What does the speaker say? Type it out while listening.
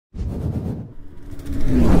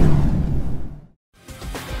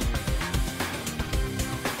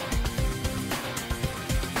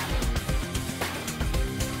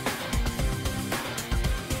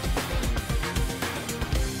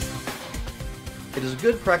It is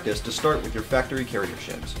good practice to start with your factory carrier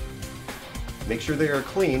shims. Make sure they are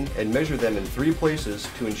clean and measure them in 3 places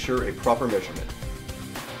to ensure a proper measurement.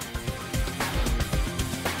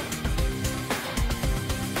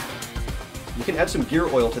 You can add some gear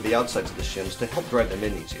oil to the outsides of the shims to help drive them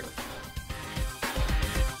in easier.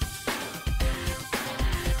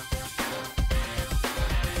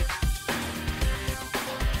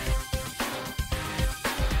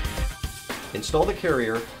 Install the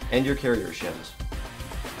carrier and your carrier shims.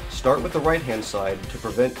 Start with the right-hand side to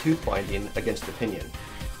prevent tooth binding against the pinion.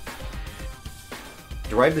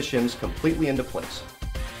 Drive the shims completely into place.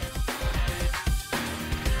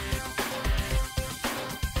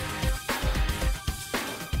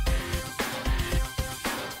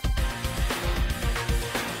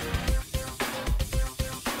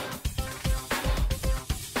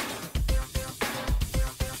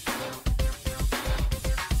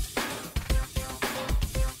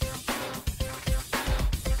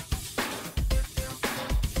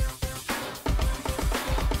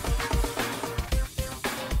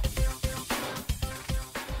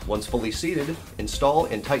 Once fully seated, install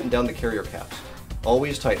and tighten down the carrier caps.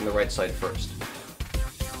 Always tighten the right side first.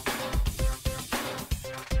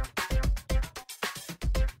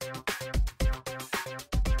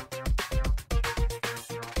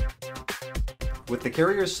 With the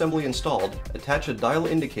carrier assembly installed, attach a dial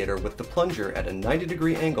indicator with the plunger at a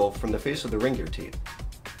 90-degree angle from the face of the ring gear teeth.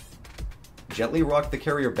 Gently rock the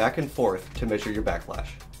carrier back and forth to measure your backlash.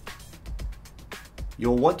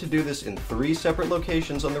 You'll want to do this in 3 separate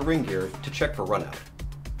locations on the ring gear to check for runout.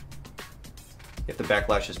 If the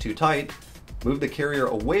backlash is too tight, move the carrier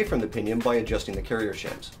away from the pinion by adjusting the carrier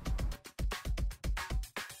shims.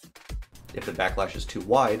 If the backlash is too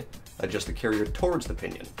wide, adjust the carrier towards the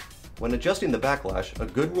pinion. When adjusting the backlash, a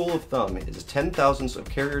good rule of thumb is 10 thousandths of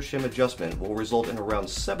carrier shim adjustment will result in around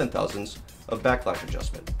 7 thousandths of backlash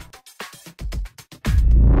adjustment.